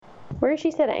Where is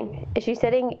she sitting? Is she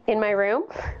sitting in my room,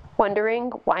 wondering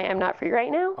why I'm not free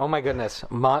right now? Oh my goodness.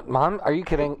 Mom, are you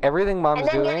kidding? Everything Mom's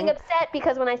doing... And then getting upset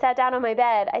because when I sat down on my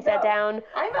bed, I sat down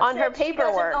on her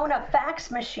paperwork. She doesn't own a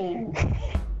fax machine.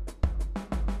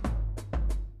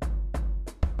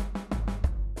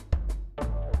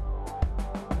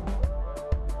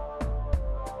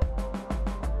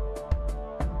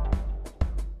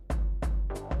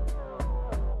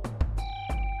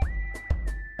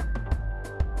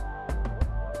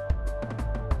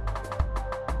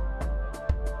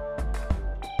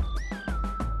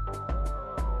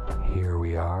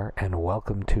 And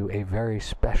welcome to a very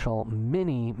special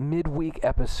mini midweek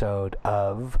episode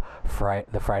of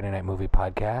the Friday Night Movie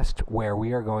Podcast, where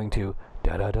we are going to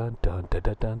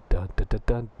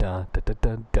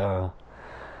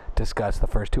discuss the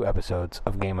first two episodes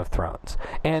of Game of Thrones.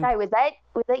 And sorry,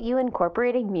 was that you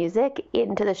incorporating music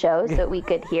into the show so we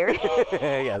could hear it?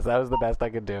 Yes, that was the best I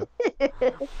could do.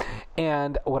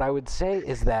 And what I would say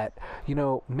is that,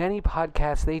 many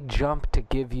podcasts, they jump to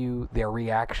give you their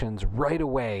reactions right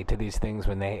away to these things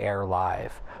when they air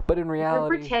live. But in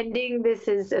reality... You're pretending this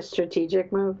is a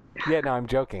strategic move? Yeah, no, I'm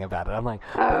joking about it. I'm like,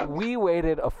 but we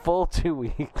waited a full 2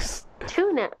 weeks.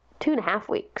 2.5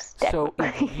 weeks. So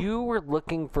if you were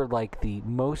looking for the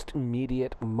most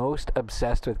immediate, most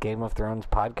obsessed with Game of Thrones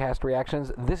podcast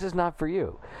reactions, this is not for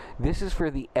you. This is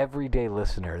for the everyday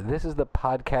listener. This is the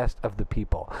podcast of the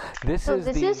people. This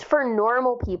is for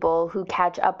normal people who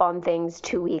catch up on things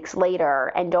 2 weeks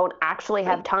later and don't actually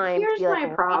have time to be my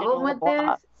problem with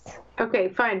this. Okay,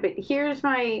 fine, but here's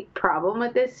my problem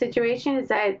with this situation is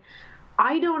that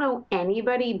I don't know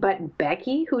anybody but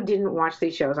Becky who didn't watch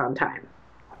these shows on time.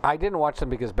 I didn't watch them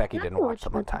because Becky didn't watch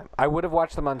them on time. I would have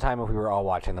watched them on time if we were all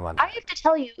watching them on time. I have to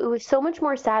tell you, it was so much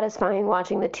more satisfying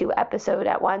watching the 2 episodes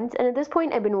at once. And at this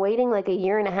point, I've been waiting like a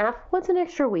year and a half. What's an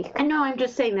extra week? I know. I'm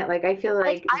just saying that. I feel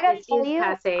like I gotta tell you,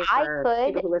 passe for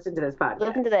people who listen to this podcast.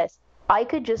 Listen to this. I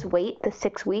could just wait the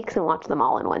 6 weeks and watch them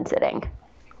all in one sitting.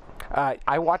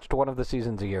 I watched one of the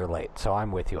seasons a year late, so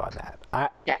I'm with you on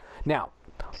that. Yeah. Now,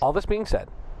 all this being said,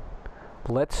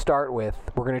 let's start with,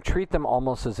 we're going to treat them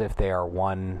almost as if they are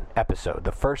one episode.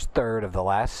 The first third of the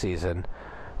last season.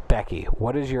 Becky,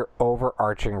 what is your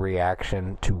overarching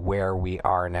reaction to where we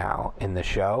are now in the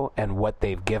show and what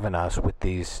they've given us with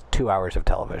these 2 hours of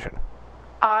television?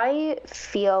 I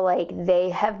feel like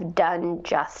they have done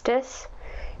justice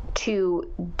to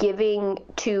giving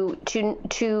to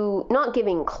not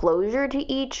giving closure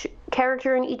to each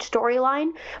character in each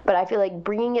storyline, but I feel like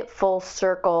bringing it full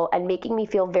circle and making me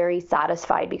feel very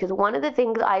satisfied, because one of the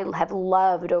things I have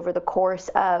loved over the course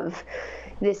of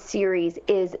this series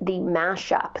is the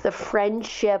mashup, the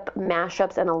friendship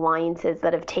mashups and alliances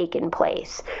that have taken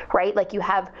place, right? Like you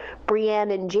have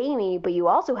Brienne and Jaime, but you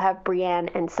also have Brienne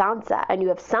and Sansa, and you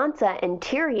have Sansa and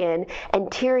Tyrion and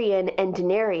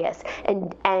Daenerys,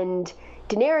 and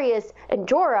Daenerys and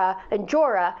Jorah and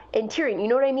Tyrion. You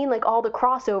know what I mean? Like all the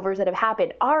crossovers that have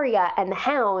happened. Arya and the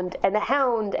Hound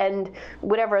and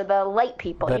whatever, the light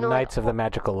people. The Knights of the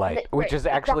Magical Light, which is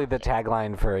actually the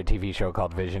tagline for a TV show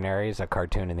called Visionaries, a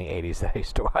cartoon in the 80s that I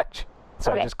used to watch.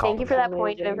 So okay, thank you for that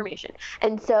point of information.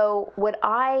 And so what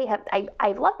I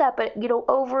love that, but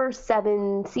over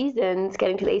 7 seasons,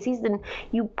 getting to the 8th season,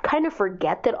 you kind of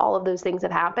forget that all of those things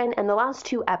have happened. And the last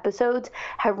 2 episodes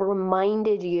have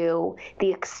reminded you the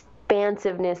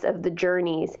expansiveness of the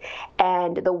journeys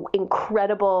and the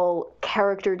incredible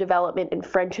character development and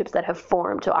friendships that have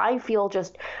formed. So I feel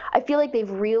like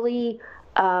they've really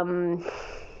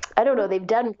I don't know, they've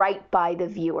done right by the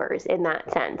viewers in that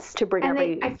sense to bring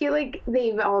everybody. I feel like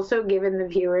they've also given the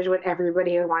viewers what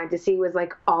everybody wanted to see was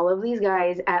all of these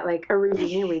guys at a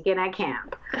reunion weekend at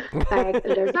camp.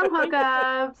 There's some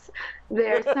hookups,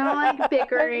 there's some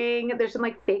bickering, there's some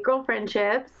fake girl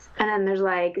friendships, and then there's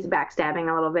backstabbing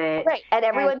a little bit. Right, and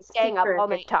everyone's staying up all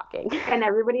night talking. And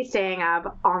everybody's staying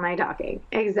up all night talking.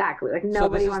 Exactly. Nobody so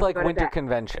this is wants to go winter to bed.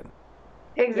 convention.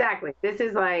 Exactly. This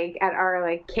is at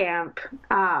our camp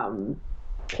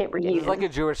reunion. It's like a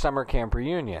Jewish summer camp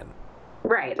reunion.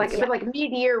 Right. But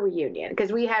mid-year reunion,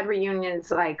 because we had reunions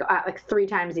 3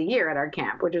 times a year at our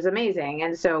camp, which was amazing.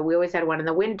 And so we always had one in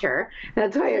the winter.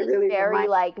 That's why it really very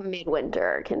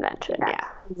midwinter convention. Yeah.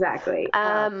 Exactly.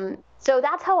 So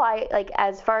that's how I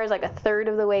as far as a third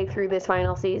of the way through this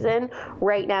final season,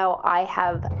 right now I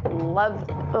have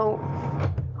loved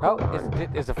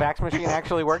is the fax machine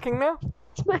actually working now?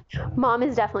 Mom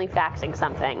is definitely faxing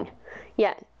something.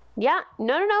 Yeah.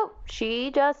 No. She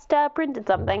just printed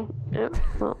something.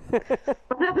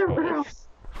 Another room.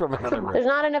 From another room. There's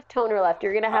not enough toner left.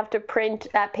 You're going to have to print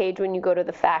that page when you go to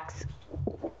the fax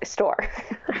store.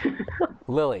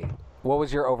 Lily, what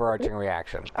was your overarching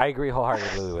reaction? I agree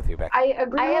wholeheartedly with you, Becky. I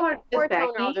agree I have with more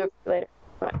tone. Becky. I'll do it later.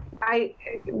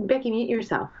 Becky, mute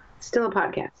yourself. Still a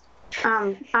podcast.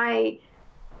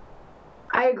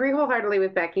 I agree wholeheartedly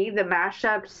with Becky. The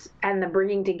mashups and the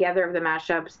bringing together of the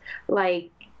mashups, like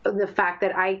the fact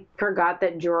that I forgot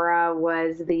that Jorah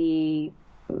was the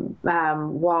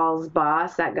Wall's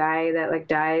boss, that guy that like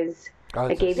dies. Oh,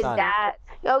 that it's gave his his son. Dad.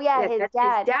 Oh yeah, his that's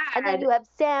dad. his And then dad. you have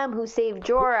Sam who saved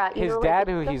Jorah. His dad,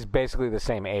 who he's basically the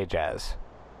same age as.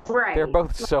 Right. They're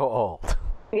both so old.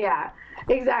 Yeah,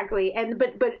 exactly. And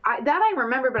but that I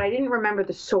remember, but I didn't remember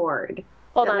the sword.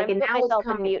 Hold So, on, like, I'm and gonna now put it's myself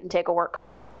on coming- mute and take a work.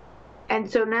 And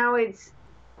so now it's.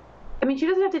 I mean, she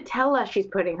doesn't have to tell us she's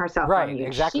putting herself Right, on mute.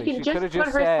 exactly. She can She just could've put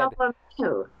just herself said- on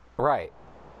mute. Right.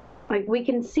 Like we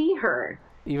can see her.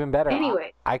 Even better.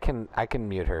 Anyway. I can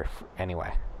mute her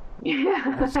anyway. Yeah.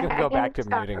 I'm just gonna go back to And,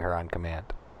 muting her on command.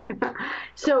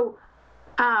 So,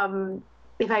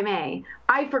 if I may,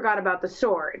 I forgot about the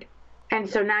sword. And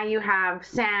so now you have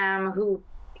Sam, who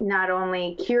not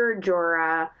only cured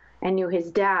Jorah and knew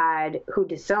his dad, who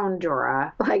disowned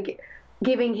Jorah, like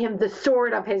giving him the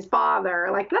sword of his father.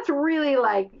 Like, that's really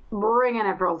like bringing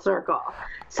it full circle.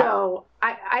 So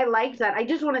I liked that. I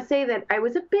just want to say that I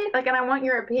was a bit like, and I want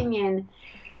your opinion.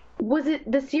 Was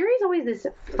it the series always this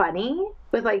funny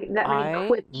with like that many I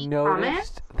quippy comments?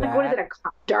 noticed Like, what is that- it, a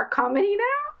dark comedy now?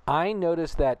 I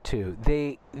noticed that too.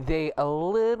 They a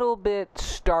little bit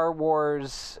Star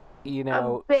Wars,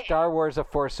 A bit. Star Wars: A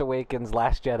Force Awakens,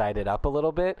 Last Jedi did up a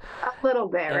little bit. A little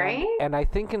bit, right? And I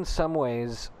think in some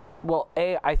ways, well,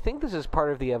 I think this is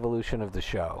part of the evolution of the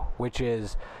show, which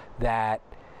is that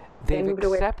they've moved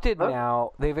away from accepted the book.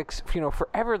 now.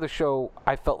 Forever the show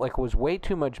I felt like was way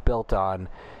too much built on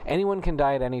anyone can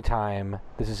die at any time.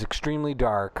 This is extremely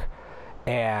dark.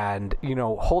 And,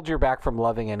 hold your back from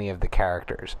loving any of the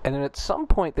characters. And then at some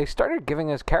point, they started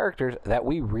giving us characters that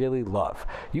we really love.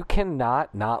 You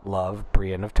cannot not love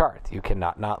Brienne of Tarth. You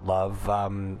cannot not love,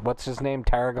 what's his name?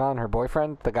 Tarragon, her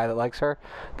boyfriend? The guy that likes her?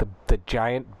 The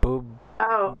giant boob...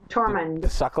 Oh, Tormund. The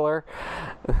suckler.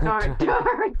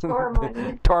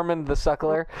 Tormund. Tormund the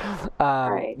suckler.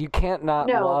 Right. You can't not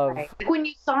No, love... right. When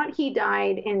you thought he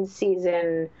died in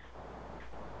season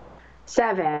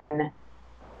 7,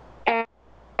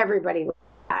 everybody was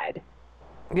sad.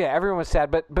 Yeah, everyone was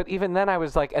sad, but even then I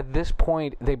was like, at this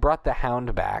point, they brought the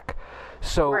Hound back.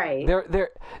 So Right.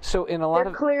 so in a lot They're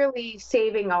of... clearly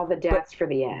saving all the deaths for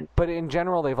the end. But in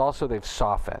general, they've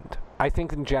softened. I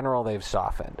think in general they've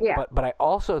softened. Yeah. But I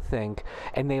also think,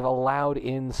 and they've allowed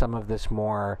in some of this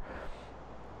more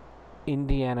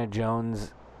Indiana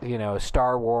Jones,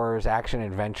 Star Wars action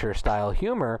adventure style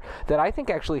humor that I think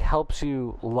actually helps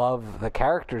you love the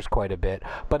characters quite a bit.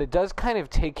 But it does kind of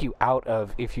take you out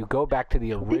of, if you go back to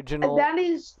the original That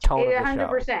is tone of the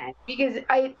 100%. Because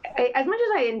I, as much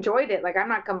as I enjoyed it, like I'm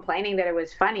not complaining that it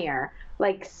was funnier.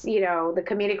 Like, the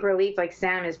comedic relief, like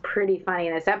Sam is pretty funny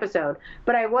in this episode.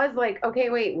 But I was like,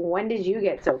 okay, wait, when did you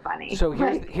get so funny? So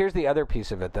Like, here's the other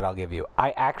piece of it that I'll give you.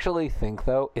 I actually think,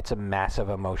 though, it's a massive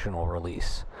emotional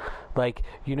release. Like,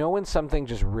 when something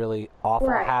just really awful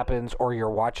Right. happens, or you're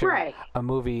watching Right. a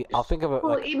movie, I'll think of it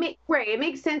well, like... it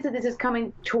makes sense that this is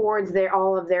coming towards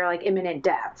all of their like imminent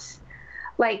deaths.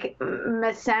 Like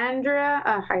Missandra,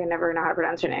 I never know how to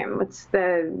pronounce her name. What's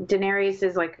the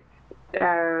Daenerys' like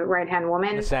right hand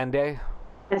woman? Missandei?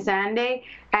 Missandei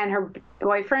and her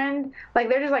boyfriend, like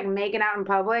they're just like making out in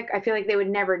public. I feel like they would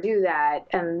never do that,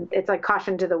 and it's like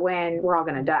caution to the wind, we're all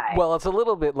gonna die. Well, it's a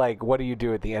little bit like, what do you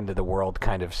do at the end of the world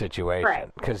kind of situation. Right.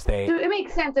 Because so it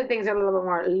makes sense that things are a little bit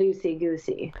more loosey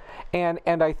goosey. And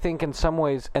I think in some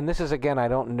ways, and this is, again, I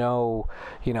don't know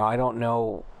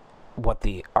what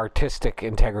the artistic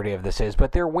integrity of this is,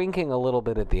 but they're winking a little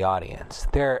bit at the audience.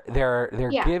 They're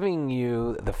Yeah. giving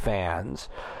you the fans.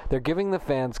 They're giving the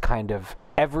fans kind of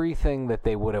everything that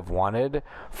they would have wanted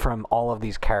from all of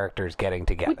these characters getting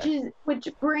together. Which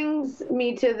brings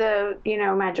me to the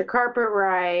magic carpet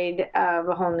ride of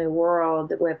A Whole New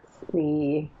World with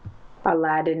the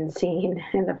Aladdin scene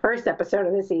in the first episode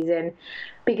of the season,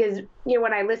 because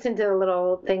when I listened to the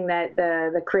little thing that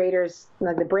the creators,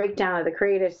 like the breakdown of the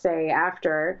creators say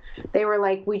after, they were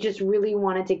like, we just really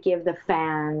wanted to give the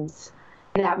fans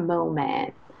that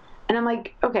moment. And I'm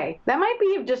like, okay, that might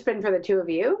have just been for the two of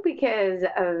you, because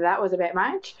that was a bit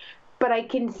much. But I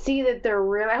can see that they're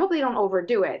really, I hope they don't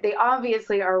overdo it. They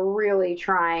obviously are really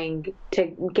trying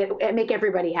to make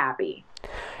everybody happy.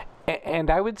 And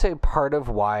I would say part of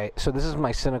why, so this is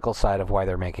my cynical side of why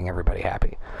they're making everybody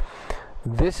happy.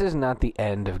 this is not the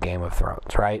end of Game of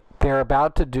Thrones, right? They're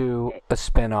about to do a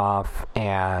spin-off,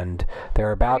 and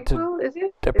they're about Prequel, is it?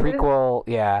 a Is it? prequel,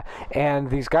 yeah. And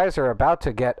these guys are about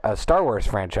to get a Star Wars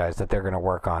franchise that they're going to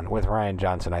work on with Rian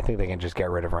Johnson. I think they can just get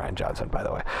rid of Rian Johnson, by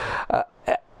the way.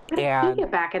 He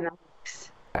get back in the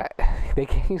mix.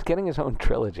 He's getting his own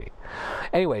trilogy.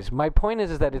 Anyways, my point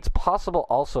is that it's possible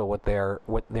also what they're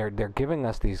giving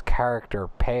us these character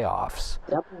payoffs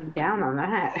Doubling down on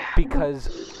that.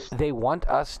 because they want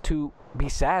us to be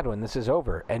sad when this is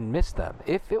over and miss them.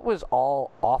 If it was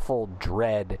all awful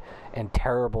dread and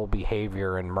terrible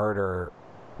behavior and murder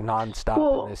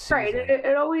nonstop in this season. Right.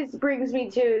 It always brings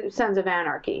me to Sons of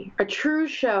Anarchy, a true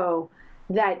show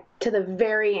that to the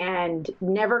very end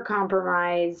never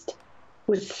compromised,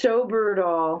 was so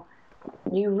brutal.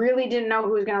 You really didn't know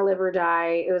who was going to live or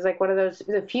die. It was like one of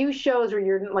the few shows where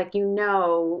you're like,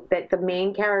 that the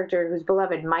main character who's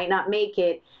beloved might not make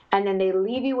it. And then they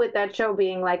leave you with that show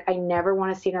being like, I never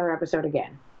want to see another episode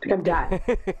again. Like, I'm done.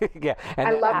 Yeah.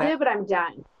 I loved it, but I'm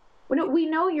done. We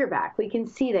know you're back. We can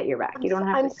see that you're back. You don't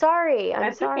have I'm to. sorry. I'm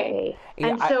That's sorry. okay.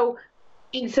 Yeah, So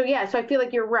I feel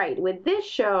like you're right. With this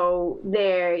show,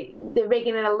 they're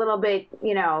making it a little bit,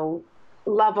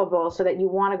 lovable so that you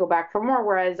want to go back for more.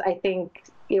 Whereas I think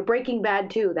Breaking Bad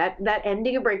too, that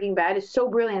ending of Breaking Bad is so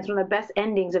brilliant. It's one of the best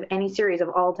endings of any series of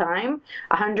all time.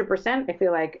 100%. I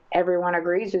feel like everyone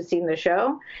agrees who's seen the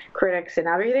show, critics and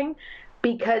everything,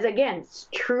 because again, it's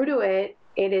true to it.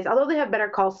 It is, although they have Better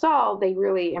Call Saul, they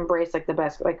really embrace like the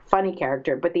best, like funny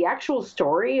character, but the actual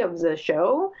story of the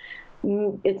show,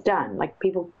 it's done. Like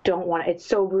people don't want it. It's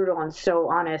so brutal and so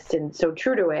honest and so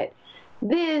true to it.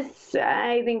 This,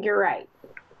 I think you're right.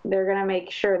 They're going to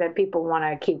make sure that people want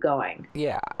to keep going.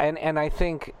 Yeah, and I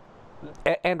think,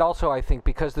 and also I think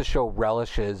because the show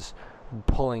relishes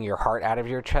pulling your heart out of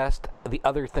your chest, the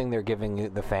other thing they're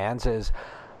giving the fans is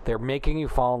they're making you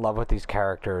fall in love with these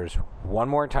characters one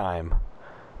more time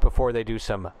before they do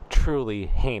some truly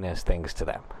heinous things to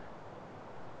them.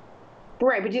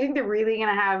 Right, but do you think they're really going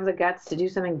to have the guts to do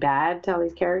something bad to all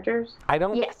these characters? I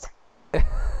don't. Yes.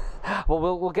 Well,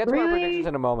 we'll get to our Really? predictions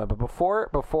in a moment, but before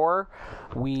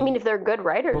we, I mean, if they're good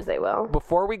writers, they will.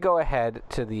 before we go ahead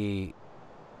to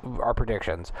our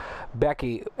predictions,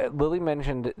 Becky, Lily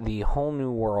mentioned the Whole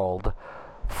New World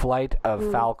flight of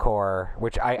Falkor,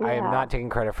 which I am Yeah. not taking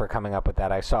credit for coming up with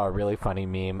that. I saw a really funny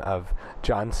meme of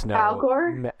Jon Snow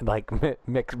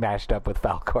Falkor? mashed up with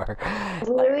Falkor.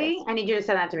 Really? I need you to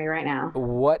send that to me right now.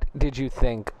 What did you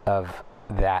think of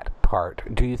that part?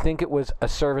 Do you think it was a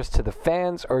service to the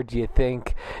fans, or do you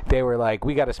think they were like,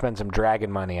 we got to spend some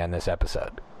dragon money on this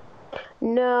episode?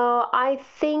 No, I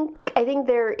think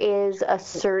there is a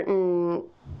certain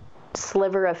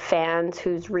sliver of fans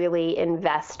who's really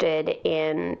invested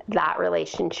in that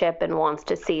relationship and wants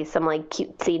to see some like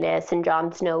cutesiness and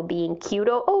Jon Snow being cute.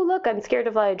 Oh look, I'm scared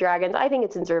to fly dragons. I think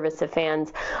it's in service to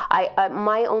fans.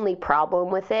 My only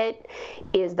problem with it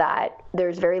is that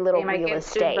there's very little real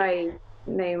estate.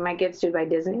 They might get sued by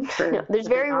Disney. No, there's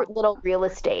very little real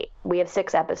estate. We have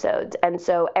 6 episodes, and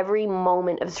so every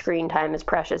moment of screen time is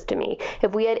precious to me.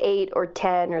 If we had 8 or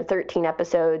 10 or 13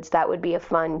 episodes, that would be a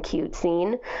fun, cute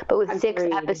scene. But with 6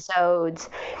 episodes,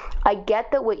 I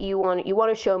get that what you want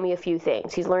to show me a few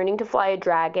things. He's learning to fly a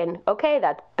dragon. Okay,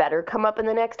 that better come up in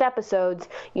the next episodes.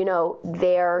 We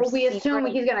assume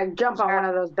he's going to jump on one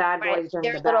of those bad boys during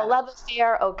There's the little battle. love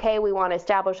affair. Okay, we want to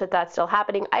establish that that's still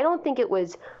happening. I don't think it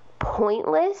was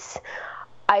pointless.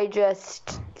 I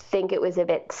just think it was a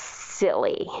bit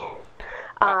silly.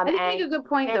 I think you make a good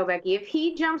point, though, Becky. If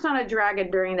he jumps on a dragon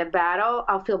during the battle,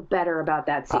 I'll feel better about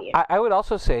that scene. I would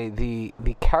also say the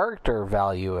character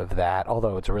value of that,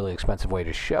 although it's a really expensive way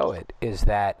to show it, is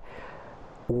that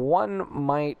one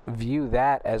might view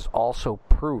that as also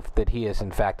proof that he is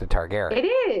in fact a Targaryen. It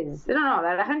is. No,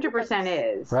 that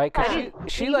 100% is. Right? Because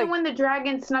Even when the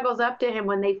dragon snuggles up to him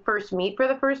when they first meet for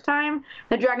the first time,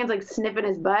 the dragon's like sniffing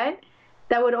his butt.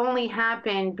 That would only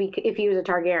happen if he was a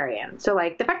Targaryen. So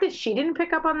like the fact that she didn't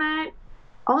pick up on that,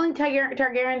 only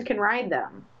Targaryens can ride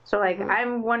them. So like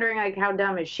I'm wondering like how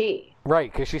dumb is she?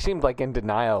 Right, because she seemed like in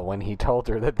denial when he told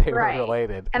her that they were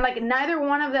related. And like neither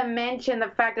one of them mentioned the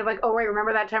fact of like, oh wait,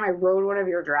 remember that time I rode one of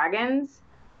your dragons?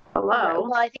 Hello.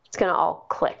 Well, I think it's going to all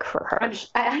click for her.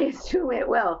 I assume it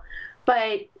will.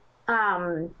 But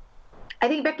I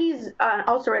think Becky's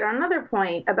also right on another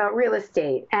point about real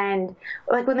estate. And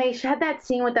like when they had that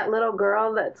scene with that little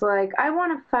girl that's like, I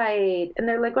want to fight. And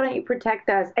they're like, why don't you protect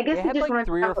us? I guess they they had just like wanted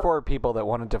 3 or 4 people that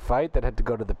wanted to fight that had to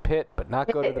go to the pit, but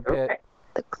not go to the pit.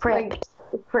 The crypt.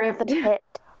 The pit.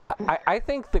 I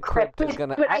think the crypt is going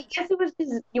to... But I guess it was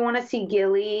just, you want to see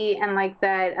Gilly and like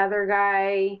that other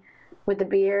guy with the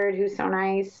beard, who's so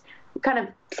nice. Kind of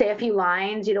say a few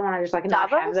lines. You don't want to just like not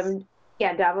have Davos? them.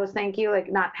 Yeah, Davos. Thank you. Like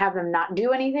not have them not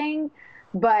do anything.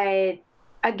 But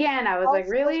again, I was like,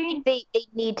 Also, really? They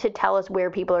need to tell us where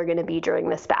people are going to be during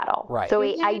this battle. Right. So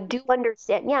I do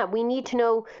understand. Yeah, we need to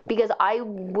know because I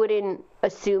would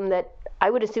assume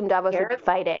Davos would be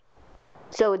fighting.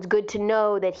 So it's good to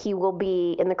know that he will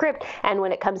be in the crypt. And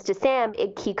when it comes to Sam,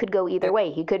 he could go either way.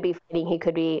 He could be fighting. He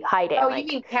could be hiding. Oh, you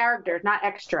mean characters, not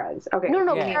extras. Okay.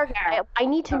 No, Yeah. characters. I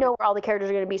need to know where all the characters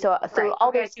are going to be. So Right. all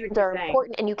Okay, I those see what scenes you're are saying.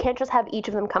 important, and you can't just have each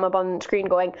of them come up on the screen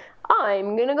going,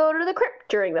 "I'm going to go to the crypt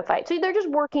during the fight." So they're just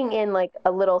working in like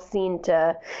a little scene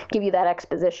to give you that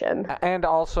exposition. And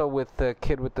also with the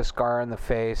kid with the scar on the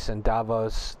face and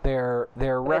Davos, they're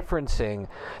referencing.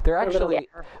 They're actually,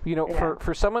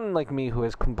 for someone like me who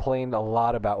has complained a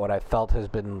lot about what I felt has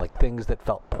been like things that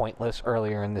felt pointless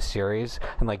earlier in the series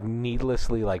and like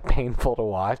needlessly like painful to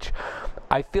watch.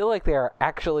 I feel like they are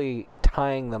actually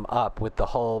tying them up with the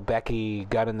whole Becky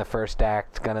gun in the first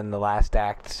act, gun in the last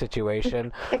act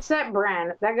situation. Except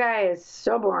Bran, that guy is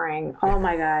so boring. Oh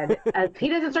my god! If he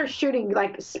doesn't start shooting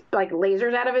like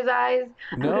lasers out of his eyes,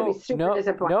 I'm gonna be super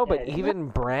disappointed. No, but even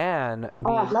Bran.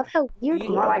 I love how weird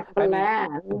more like I mean,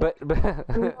 Bran.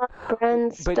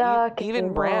 Bran Stark.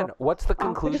 even Bran. What's the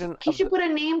conclusion? He should put a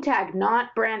name tag,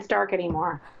 not Bran Stark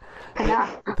anymore.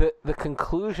 The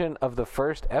conclusion of the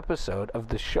first episode of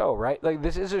the show, right? Like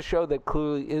this is a show that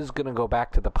clearly is going to go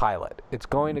back to the pilot. It's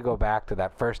going to go back to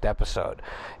that first episode.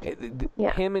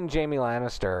 Him and Jaime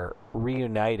Lannister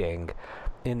reuniting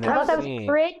in that that was scene.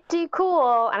 pretty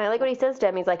cool. And I like what he says to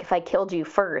him. He's like, "If I killed you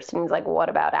first," and he's like, "What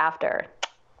about after?"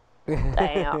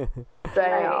 Damn.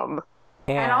 Damn.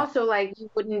 And also, like, you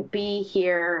wouldn't be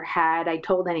here had I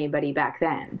told anybody back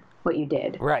then what you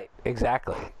did. Right,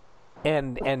 exactly.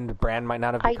 And Bran might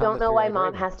not have become I don't the know why three-eyed Mom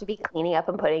raven. has to be cleaning up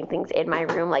and putting things in my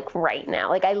room like right now.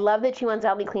 Like I love that she wants to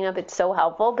help me clean up. It's so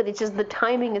helpful, but it's just the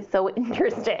timing is so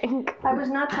interesting. I was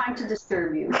not trying to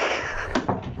disturb you.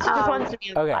 She just wants to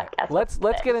be on the Okay,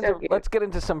 podcast. let's get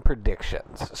into some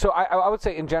predictions. So I would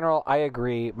say in general I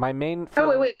agree. My main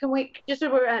Oh wait, can we just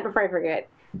before I forget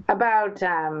about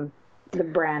the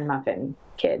Bran Muffin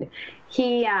kid?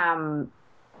 He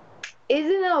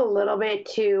isn't it a little bit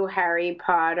too Harry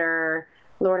Potter,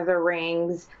 Lord of the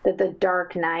Rings, that the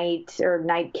Dark Knight or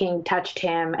Night King touched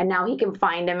him and now he can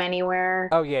find him anywhere?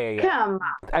 Oh yeah. Come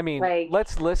on. I mean, Like-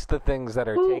 let's list the things that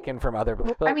are taken from other.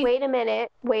 Wait a minute.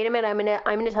 I'm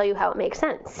gonna tell you how it makes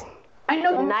sense. I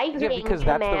know. The Night Yeah, King because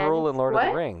that's the rule in Lord of the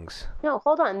What? Rings. No,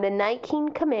 hold on. The Night King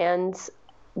commands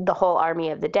the whole army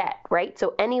of the dead, right?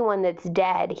 So anyone that's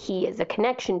dead, he is a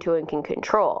connection to and can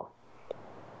control.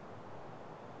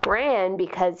 Bran,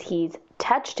 because he's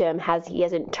touched him, he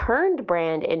hasn't turned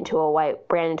Bran into a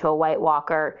White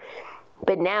Walker,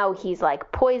 but now he's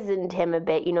like poisoned him a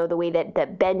bit. You know, the way that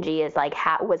Benji is like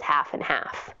was half and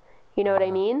half. You know what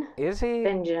I mean? Is he?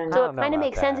 Benjen. So it kind of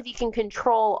makes sense if he can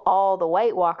control all the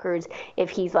White Walkers. If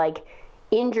he's like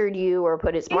injured you or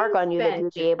put his mark on you, that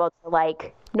he'd be able to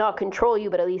like not control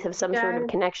you, but at least have some sort of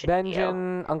connection. to you.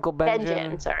 Benjen, Uncle Benjen.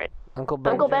 Benjen, sorry. Uncle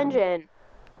Benjen. Uncle Benjen.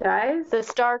 Guys? The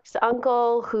Stark's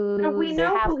uncle who's we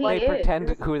know half who he white. They is. pretend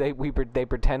they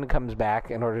pretend comes back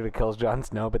in order to kill Jon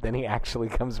Snow, but then he actually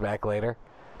comes back later.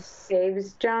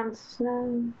 Saves Jon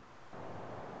Snow.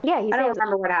 Yeah, he's I don't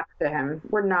remember what happened to him.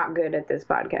 We're not good at this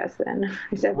podcast then.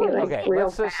 Except we like Okay,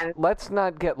 real let's fans. let's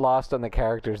not get lost on the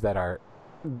characters that are.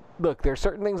 Look, there's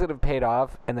certain things that have paid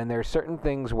off, and then there's certain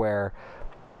things where,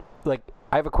 like,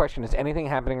 I have a question: is anything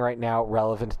happening right now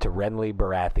relevant to Renly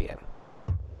Baratheon?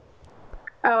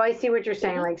 Oh, I see what you're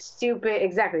saying. Like stupid.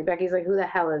 Exactly. Becky's like, who the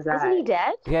hell is that? Isn't he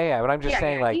dead? Yeah, but I'm just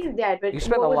saying, like, he's dead. But you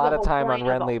spent a what was lot the of whole time on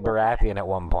point of Renly all Baratheon at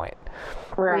one point.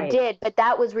 that? Right. We did, but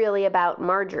that was really about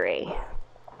Marjorie.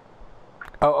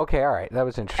 Oh, okay, all right, that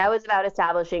was interesting. That was about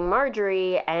establishing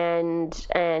Marjorie and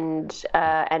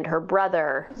her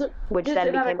brother, which just then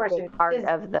another became a question. big part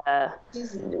of the.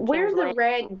 Where's the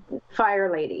red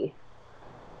fire lady?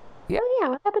 Oh yeah,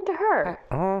 what happened to her?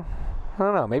 I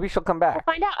don't know. Maybe she'll come back.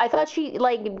 Find out. I thought she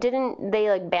didn't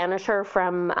they banish her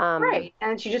from Right.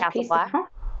 And she just Castle pieced Black? it out.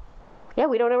 Yeah,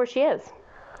 we don't know where she is.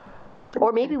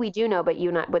 Or maybe we do know, but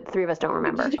the three of us don't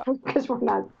remember. Because we're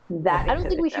not that. I don't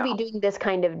think we should be doing this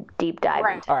kind of deep dive.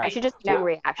 Right. Into All it. right. I should just do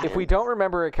reactions. If we don't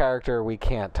remember a character, we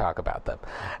can't talk about them.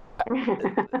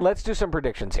 Let's do some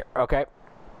predictions here, okay?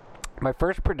 My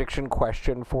first prediction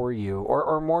question for you,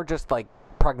 or more just like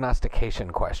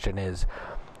prognostication question, is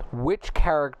which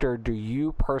character do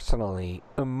you personally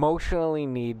emotionally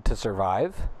need to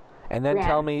survive? And then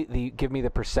give me the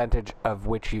percentage of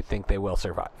which you think they will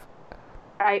survive.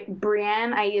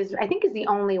 Brienne, I think is the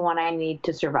only one I need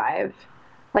to survive.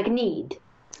 Like need.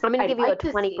 I'm gonna I'd give you like to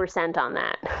a 20% on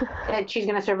that. That she's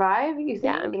gonna survive. You think?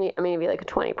 Yeah, I'm gonna give you like a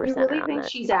 20% You really on think that.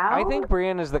 she's out? I think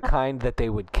Brienne is the kind that they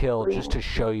would kill just to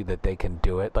show you that they can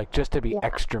do it. Like, just to be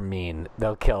extra mean,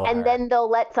 they'll kill her. And then they'll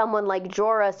let someone like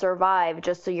Jorah survive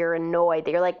just so you're annoyed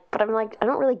that you're like, but I'm like, I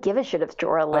don't really give a shit if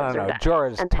Jorah lives or no, dies.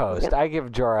 Jorah's And then he's toast. gonna- I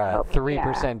give Jorah a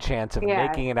 3% chance of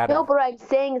making it out No, of... but what I'm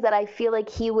saying is that I feel like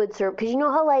he would serve, because you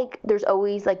know how like there's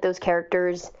always like those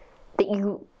characters that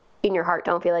you in your heart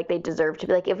don't feel like they deserve to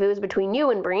be, like if it was between you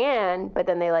and Brienne, but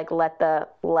then they like let the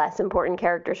less important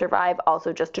character survive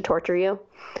also just to torture you.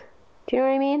 Do you know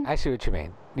what I mean? I see what you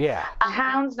mean. Yeah.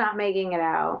 Hound's not making it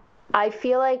out. I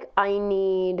feel like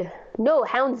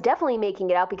Hound's definitely making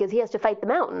it out because he has to fight the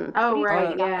mountain. Oh,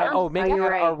 right, yeah. Maybe you're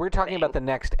right. we're talking about the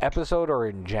next episode or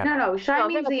in general? No, Shy No,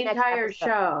 means about the the next entire episode.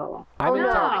 show. I mean,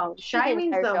 No, Shy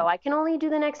means Entire the... show. I can only do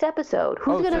the next episode.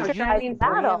 Who's gonna so survive the you think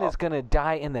Brienne battle? is going to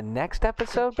die in the next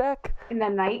episode, Beck? In the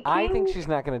Night King? I think she's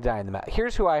not going to die in the battle.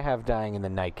 Here's who I have dying in the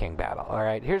Night King battle. All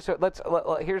right, here's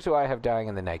who I have dying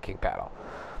in the Night King battle.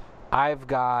 I've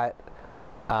got,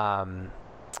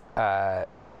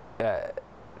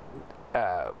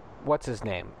 what's his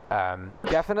name?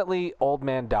 Definitely Old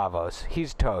Man Davos.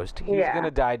 He's toast. He's going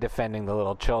to die defending the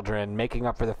little children, making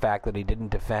up for the fact that he didn't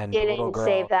defend the little Didn't girl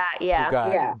save that, who yeah.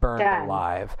 got burned done.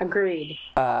 alive. Agreed.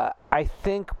 I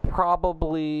think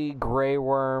probably Grey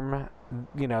Worm.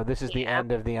 You know, this is the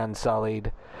end of the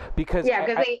Unsullied, because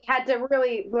they had to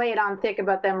really lay it on thick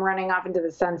about them running off into the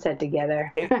sunset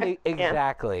together.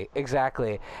 Exactly,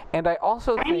 and I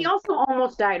also think he also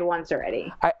almost died once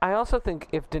already. I also think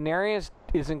if Daenerys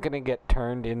isn't going to get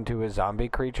turned into a zombie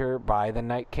creature by the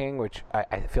Night King, which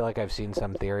I feel like I've seen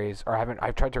some theories, or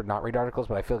I've tried to not read articles,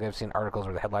 but I feel like I've seen articles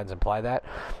where the headlines imply that,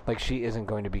 like she isn't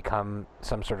going to become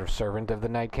some sort of servant of the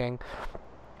Night King.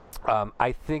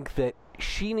 I think that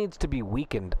she needs to be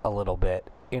weakened a little bit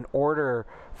in order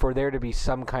for there to be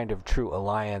some kind of true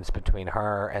alliance between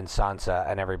her and Sansa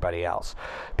and everybody else,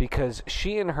 because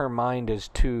she in her mind is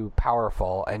too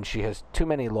powerful and she has too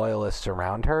many loyalists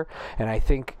around her, and I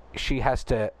think we have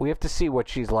to see what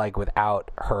she's like without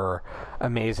her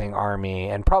amazing army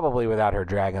and probably without her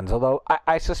dragons, although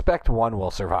I suspect one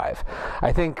will survive.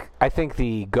 I think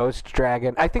the ghost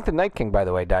dragon, I think the Night King, by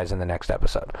the way, dies in the next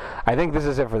episode. I think this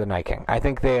is it for the Night King. I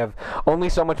think they have only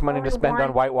so much money to spend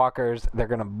on White Walkers. They're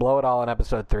going to blow it all in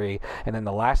episode 3, and then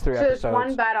the last 3 episodes... So there's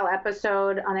one battle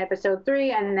episode on episode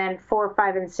 3, and then 4,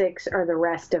 5, and 6 are the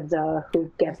rest of the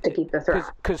who gets to keep the throne.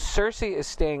 Because Cersei is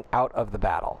staying out of the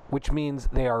battle, which means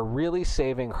they are really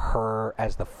saving her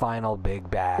as the final big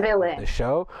bad of the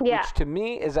show, which to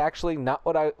me is actually not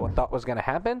what I thought was going to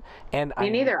happen. And Me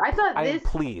neither. I'm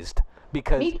pleased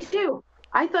because me too.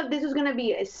 I thought this was going to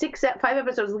be 5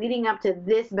 episodes leading up to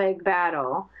this big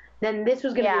battle. Then this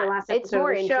was going to be the last episode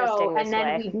of the show, and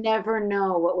then we'd never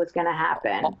know what was going to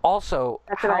happen. Also,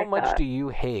 how much do you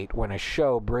hate when a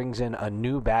show brings in a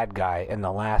new bad guy in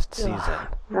the last season?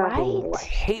 Right. I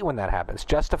hate when that happens.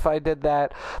 Justified did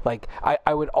that. Like,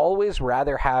 I would always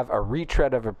rather have a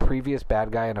retread of a previous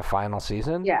bad guy in a final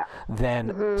season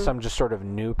than some just sort of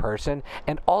new person.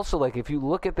 And also, like, if you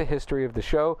look at the history of the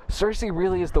show, Cersei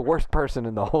really is the worst person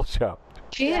in the whole show.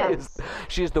 She is.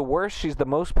 She's the worst. She's the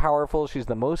most powerful. She's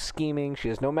the most scheming. She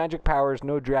has no magic powers,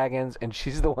 no dragons, and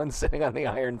she's the one sitting on the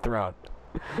Iron Throne.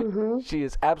 She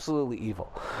is absolutely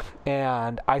evil.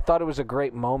 And I thought it was a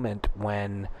great moment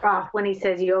when he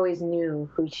says you always knew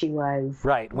who she was.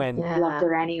 Right, when loved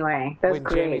her anyway. That's when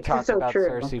great. Jaime talked so about true.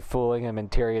 Cersei fooling him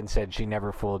and Tyrion said she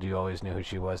never fooled you, always knew who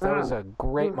she was. That was a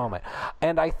great moment.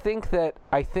 And I think there's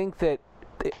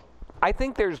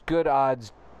good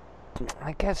odds.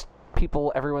 I guess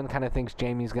everyone kind of thinks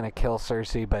Jaime's going to kill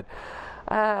Cersei, but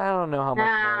I don't know how much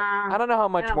more. I don't know how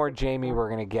much more Jaime we're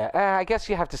going to get. I guess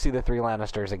you have to see the 3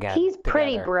 Lannisters again. He's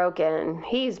pretty together. broken.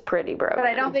 But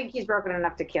I don't think he's broken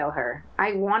enough to kill her.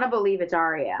 I want to believe it's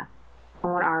Arya. I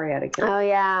want Arya to kill her. Oh,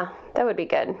 yeah. That would be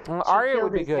good. Well, Arya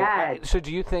would be good. dad. So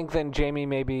do you think then Jaime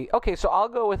maybe... Okay, so I'll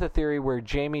go with a theory where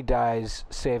Jaime dies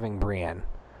saving Brienne,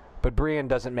 but Brienne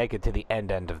doesn't make it to the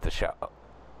end of the show.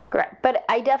 Correct. But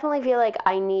I definitely feel like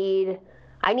I need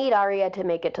Arya to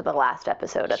make it to the last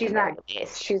episode. She's not.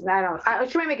 She's not.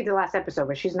 She might make it to the last episode,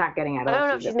 but she's not getting out of it. I don't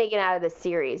know if she's making it out of the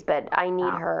series, but I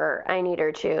need her. I need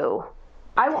her to.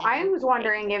 I was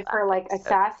wondering if her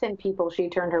assassin people she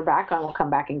turned her back on will come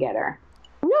back and get her.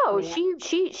 No,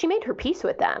 she made her peace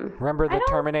with them. Remember the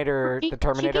Terminator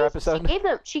episode?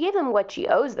 She gave them what she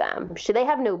owes them. They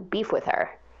have no beef with her.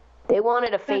 They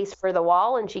wanted a face for the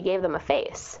wall, and she gave them a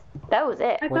face. That was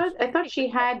it. I thought she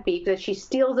had beef, that she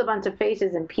steals a bunch of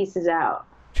faces and pieces out.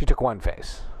 She took one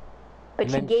face.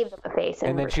 but she gave them a face.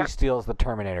 And then she steals the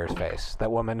Terminator's face.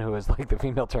 That woman who is like the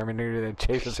female Terminator that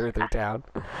chases her through town.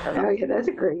 Oh yeah, that's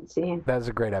a great scene. That's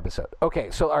a great episode.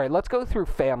 Okay, so all right, let's go through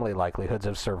family likelihoods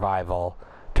of survival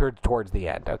towards the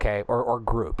end, okay? Or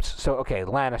groups. So, okay,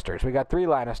 Lannisters. We got 3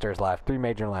 Lannisters left, 3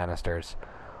 major Lannisters.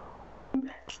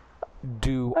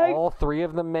 Do all 3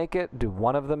 of them make it? Do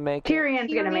one of them make it?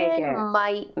 Tyrion's gonna make it.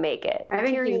 Might make it. I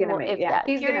think he's gonna make it. Yeah,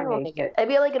 he's Tyrion gonna will make it. I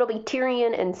feel like it'll be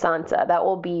Tyrion and Sansa. That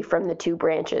will be from the 2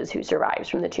 branches who survives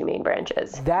from the 2 main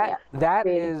branches. That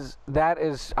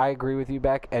is I agree with you,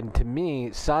 Beck. And to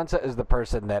me, Sansa is the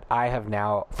person that I have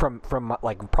now from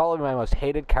like probably my most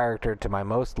hated character to my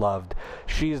most loved.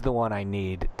 She's the one I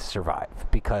need to survive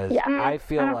because I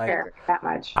feel I don't like care that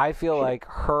much. I feel like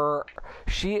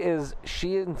she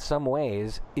in some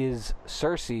ways is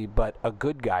Cersei, but a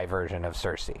good guy version of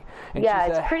Cersei. And Yeah,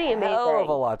 she's it's pretty amazing. hell of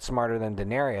a lot smarter than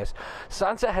Daenerys.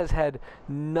 Sansa has had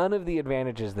none of the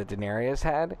advantages that Daenerys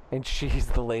had, and she's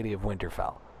the Lady of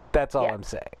Winterfell. That's all I'm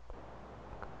saying.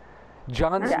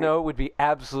 Jon Snow would be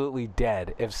absolutely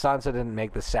dead if Sansa didn't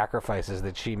make the sacrifices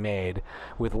that she made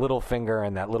with Littlefinger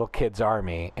and that little kid's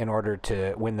army in order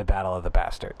to win the Battle of the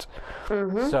Bastards.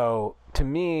 Mm-hmm. So, to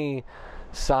me,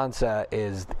 Sansa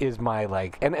is my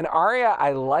like, and Arya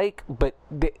I like, but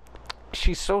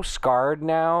she's so scarred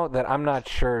now that I'm not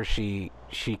sure she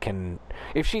can.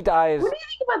 If she dies, What do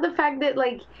you think about the fact that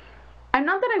like, I'm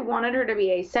not that I wanted her to be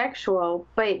asexual,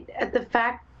 but at the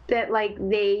fact that like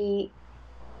they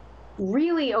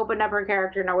really opened up her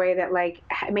character in a way that like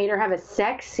made her have a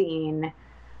sex scene.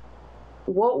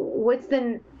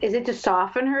 Is it to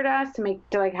soften her to us to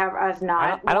like have us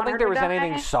not? I don't think there was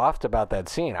anything soft about that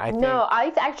scene.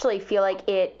 I actually feel like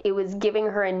it was giving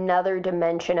her another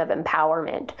dimension of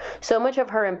empowerment. So much of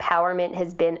her empowerment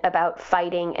has been about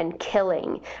fighting and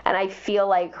killing, and I feel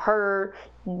like her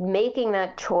making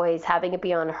that choice, having it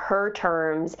be on her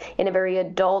terms in a very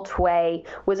adult way,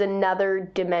 was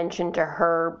another dimension to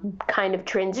her kind of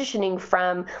transitioning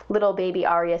from little baby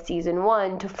Arya season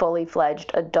 1 to fully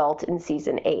fledged adult in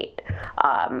season 8.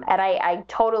 And I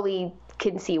totally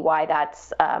can see why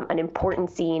that's an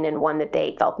important scene and one that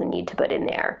they felt the need to put in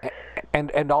there.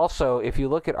 And also, if you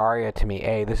look at Arya, to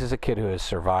me, this is a kid who has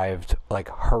survived like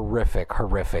horrific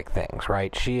things,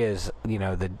 right? She is,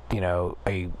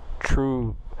 a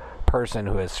true person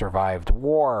who has survived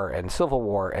war and civil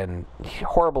war and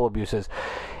horrible abuses.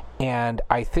 And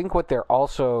I think what they're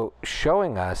also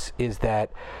showing us is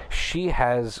that she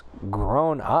has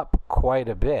grown up quite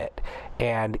a bit.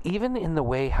 And even in the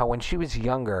way how when she was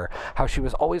younger, how she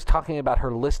was always talking about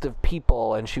her list of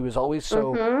people, and she was always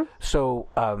so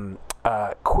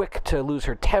quick to lose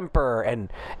her temper.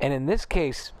 And in this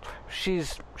case,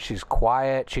 she's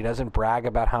quiet. She doesn't brag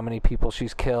about how many people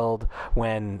she's killed.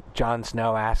 When Jon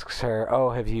Snow asks her, "Oh,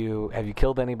 have you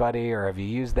killed anybody, or have you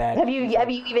used that?" Have you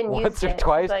even once used or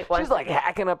twice? She's like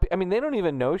hacking up. I mean, they don't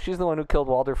even know she's the one who killed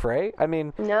Walder Frey. I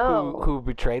mean, no. who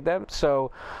betrayed them. So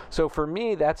for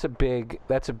me, that's a big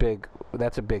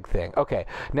thing. Okay,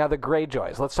 now the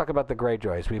Greyjoys. Let's talk about the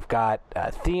Greyjoys. We've got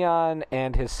Theon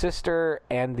and his sister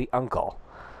and the uncle.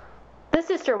 The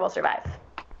sister will survive.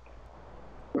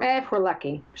 If we're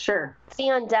lucky, sure.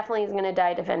 Theon definitely is going to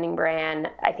die defending Bran.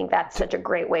 I think that's such a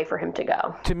great way for him to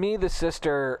go. To me, the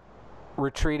sister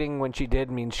retreating when she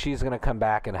did means she's going to come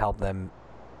back and help them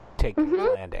take King's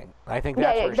Landing. I think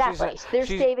that's where exactly. They're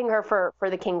saving her for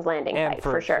the King's Landing fight,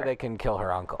 for sure. So they can kill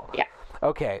her uncle. Yeah.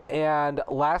 Okay, and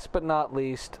last but not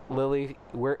least, Lily,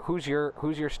 who's your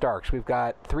Starks? We've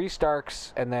got 3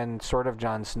 Starks and then sort of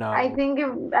Jon Snow. I think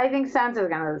Sansa's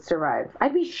gonna survive.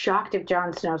 I'd be shocked if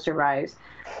Jon Snow survives.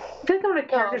 I feel like when a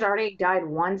character's already died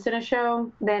once in a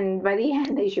show, then by the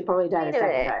end they should probably die a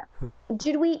second time.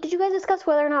 Did you guys discuss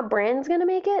whether or not Bran's gonna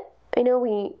make it? I know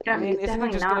we. I mean, isn't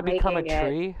he just gonna become a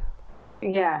tree?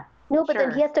 Yeah. No, but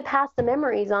then he has to pass the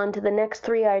memories on to the next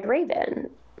 3-eyed raven.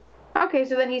 Okay,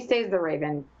 so then he stays the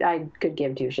Raven. I could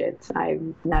give 2 shits.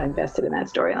 I'm not invested in that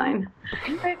storyline.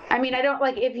 I mean, I don't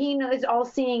if he is all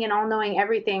seeing and all knowing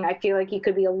everything. I feel like he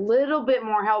could be a little bit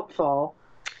more helpful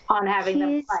on having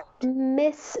them fight.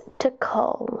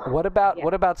 Mystical. What about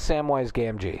Samwise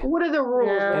Gamgee? What are the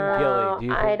rules? And Gilly? Do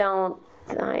you think... I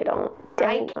don't.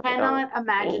 I cannot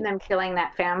imagine them killing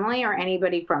that family or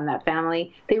anybody from that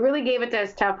family. They really gave it to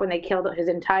us tough when they killed his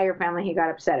entire family. He got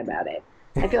upset about it.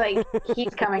 I feel like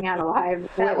he's coming out alive.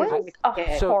 That was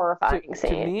a horrifying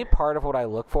scene. To me, part of what I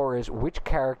look for is which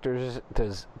characters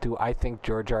do I think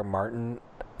George R. Martin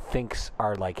thinks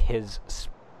are like his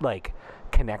like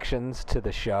connections to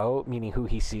the show, meaning who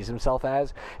he sees himself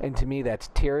as, and to me that's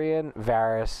Tyrion,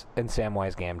 Varys, and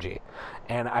Samwise Gamgee,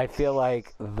 and I feel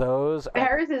like those.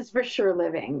 Varys is for sure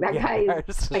living. That guy is.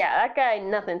 Varys. Yeah, that guy,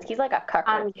 nothing. He's like a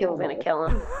cucker. He's gonna kill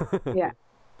him. Yeah.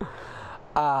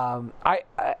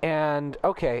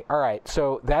 Okay, all right.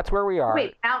 So that's where we are.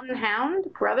 Wait, Mountain Hound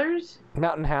brothers?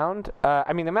 Mountain Hound.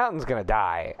 I mean, the Mountain's gonna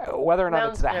die. Whether or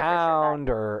not it's the Hound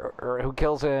or who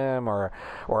kills him or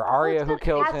Arya who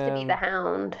kills him. It has to be the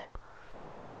Hound.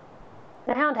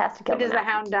 The Hound has to kill him. Does the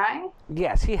Hound die?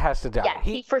 Yes, he has to die. Yeah,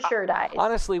 he for sure dies.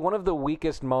 Honestly, one of the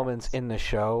weakest moments in the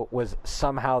show was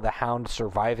somehow the Hound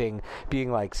surviving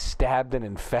being like stabbed and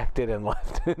infected and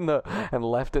left in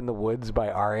the woods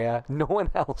by Arya. No one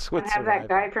else would have survive. That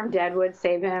guy from Deadwood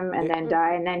save him and then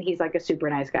die, and then he's like a super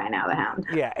nice guy now, the Hound.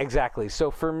 Yeah, exactly. So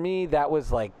for me, that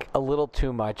was like a little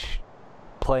too much.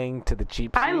 Playing to the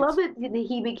cheap seats. I love that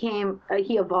he became,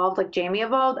 he evolved like Jaime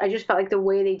evolved. I just felt like the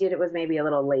way they did it was maybe a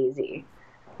little lazy.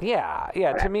 Yeah.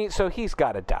 To me, so he's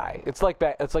got to die. It's like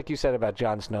you said about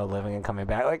Jon Snow living and coming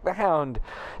back. Like the Hound,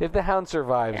 if the Hound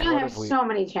survives, You have so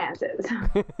many chances.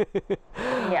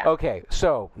 Yeah. Okay,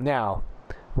 so now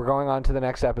we're going on to the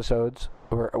next episodes.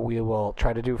 Where we will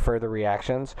try to do further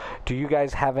reactions. Do you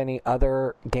guys have any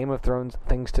other Game of Thrones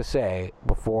things to say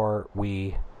before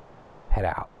we head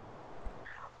out?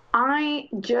 I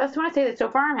just want to say that so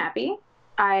far I'm happy.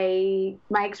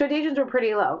 My expectations were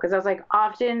pretty low because I was like,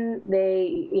 often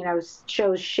they,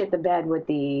 shows shit the bed with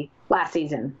the last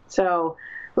season. So,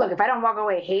 look, if I don't walk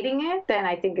away hating it, then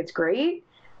I think it's great.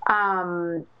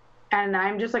 And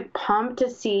I'm just like pumped to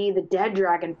see the dead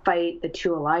dragon fight the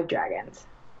two alive dragons.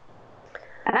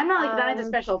 And I'm not into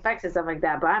special effects and stuff like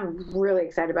that, but I'm really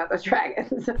excited about those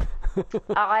dragons.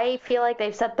 I feel like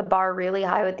they've set the bar really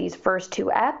high with these first two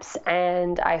eps,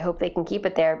 and I hope they can keep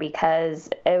it there because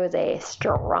it was a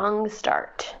strong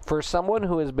start. For someone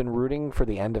who has been rooting for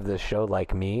the end of this show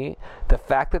like me, the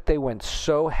fact that they went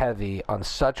so heavy on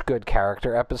such good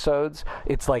character episodes,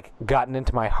 it's like gotten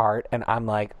into my heart, and I'm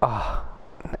like, oh.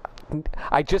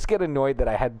 I just get annoyed that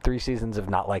I had 3 seasons of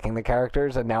not liking the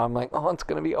characters, and now I'm like, oh, it's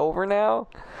going to be over now?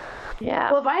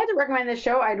 Yeah. Well, if I had to recommend this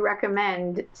show, I'd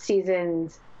recommend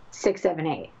seasons 6, 7,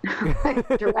 8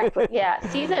 directly. Yeah,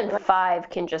 season 5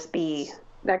 can just be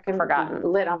forgotten. Be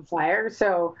lit on fire.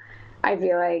 So I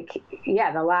feel like,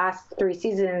 the last 3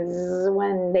 seasons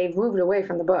when they've moved away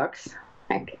from the books,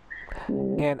 and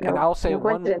I'll say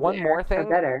one more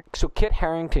thing. So Kit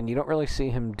Harington, you don't really see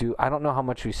him do. I don't know how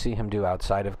much we see him do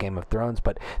outside of Game of Thrones,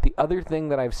 but the other thing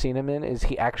that I've seen him in is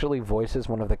he actually voices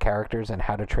one of the characters in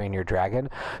How to Train Your Dragon.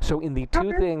 So in the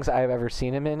 2 things I've ever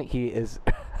seen him in, he is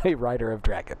a writer of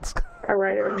dragons. A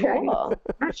writer of dragons. Cool.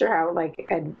 I'm not sure how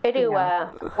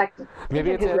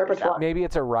maybe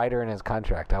it's a writer in his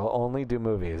contract. I will only do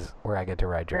movies where I get to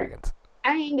ride dragons.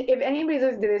 And if anybody's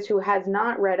listening to this who has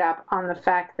not read up on the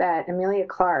fact that Emilia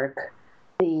Clarke,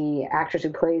 the actress who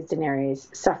plays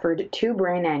Daenerys, suffered 2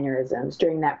 brain aneurysms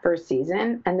during that first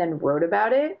season and then wrote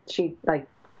about it. She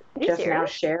now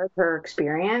shared her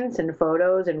experience and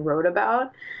photos and wrote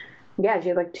about. Yeah, she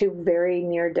had 2 very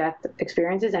near-death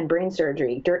experiences and brain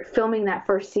surgery during filming that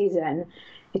first season.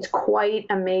 It's quite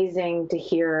amazing to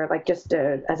hear,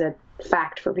 as a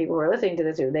fact for people who are listening to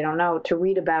this who they don't know, to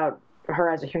read about her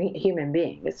as a human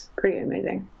being. It's pretty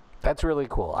amazing. That's really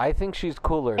cool. I think she's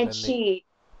cooler and she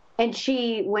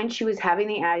when she was having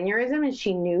the aneurysm and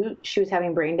she knew she was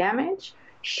having brain damage,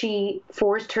 she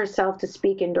forced herself to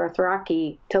speak in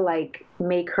Dothraki to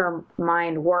make her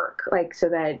mind work, so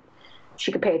that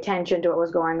she could pay attention to what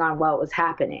was going on while it was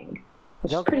happening,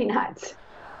 which is pretty nuts.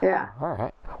 Yeah. All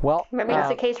right. Well, maybe it's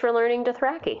a case for learning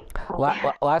Dothraki.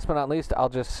 Last but not least, I'll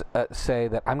just say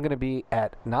that I'm going to be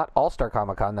at not All-Star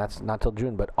Comic-Con, that's not till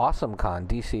June, but Awesome Con,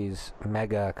 DC's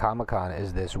mega Comic-Con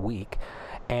is this week.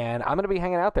 And I'm going to be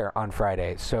hanging out there on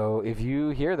Friday. So if you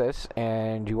hear this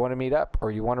and you want to meet up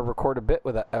or you want to record a bit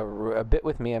with a bit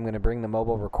with me, I'm going to bring the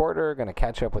mobile recorder, going to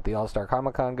catch up with the All-Star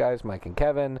Comic-Con guys, Mike and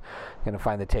Kevin, going to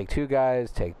find the Take-Two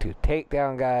guys, Take-Two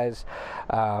Takedown guys.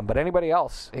 But anybody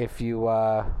else, if you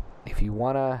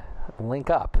want to link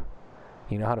up,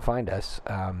 you know how to find us.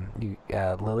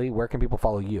 Lily, where can people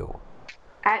follow you?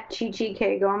 At Chichi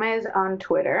K. Gomez on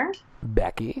Twitter.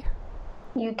 Becky.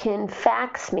 You can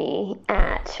fax me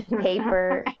at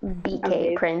Paper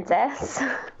BK Princess.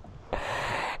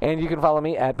 And you can follow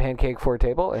me at Pancake for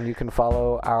Table, and you can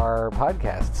follow our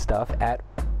podcast stuff at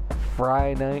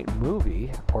Friday Night Movie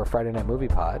or Friday Night Movie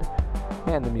Pod.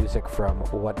 And the music from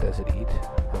What Does It Eat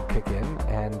will kick in,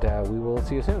 and we will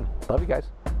see you soon. Love you guys.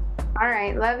 All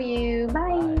right, love you. Bye.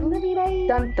 Love you, bye.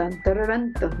 Dun, dun, dun,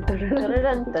 dun, dun, dun, dun. Dun,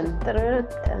 dun, dun, dun, dun,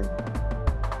 dun.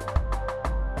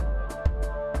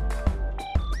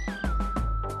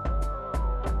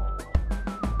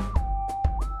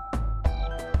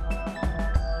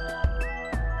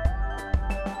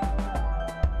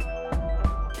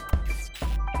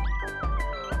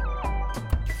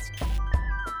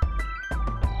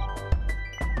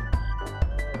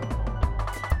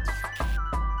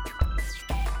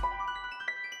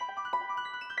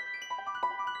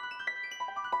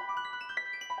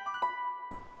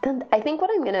 And I think what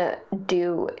I'm going to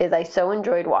do is I so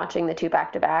enjoyed watching the 2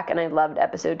 back-to-back, and I loved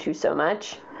episode 2 so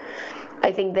much.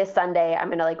 I think this Sunday I'm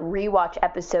going to, like, rewatch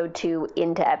episode 2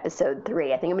 into episode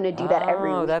 3. I think I'm going to do that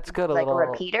every week. That's good. Like a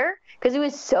repeater. Because it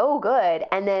was so good.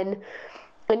 And then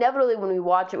inevitably when we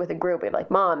watch it with a group, we're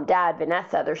like, Mom, Dad,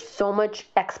 Vanessa, there's so much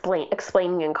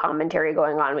explaining and commentary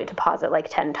going on. We have to pause it like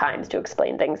 10 times to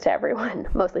explain things to everyone.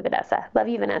 Mostly Vanessa. Love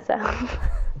you, Vanessa.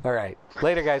 All right.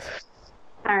 Later, guys.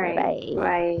 All right. Bye.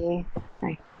 Bye.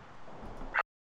 Bye.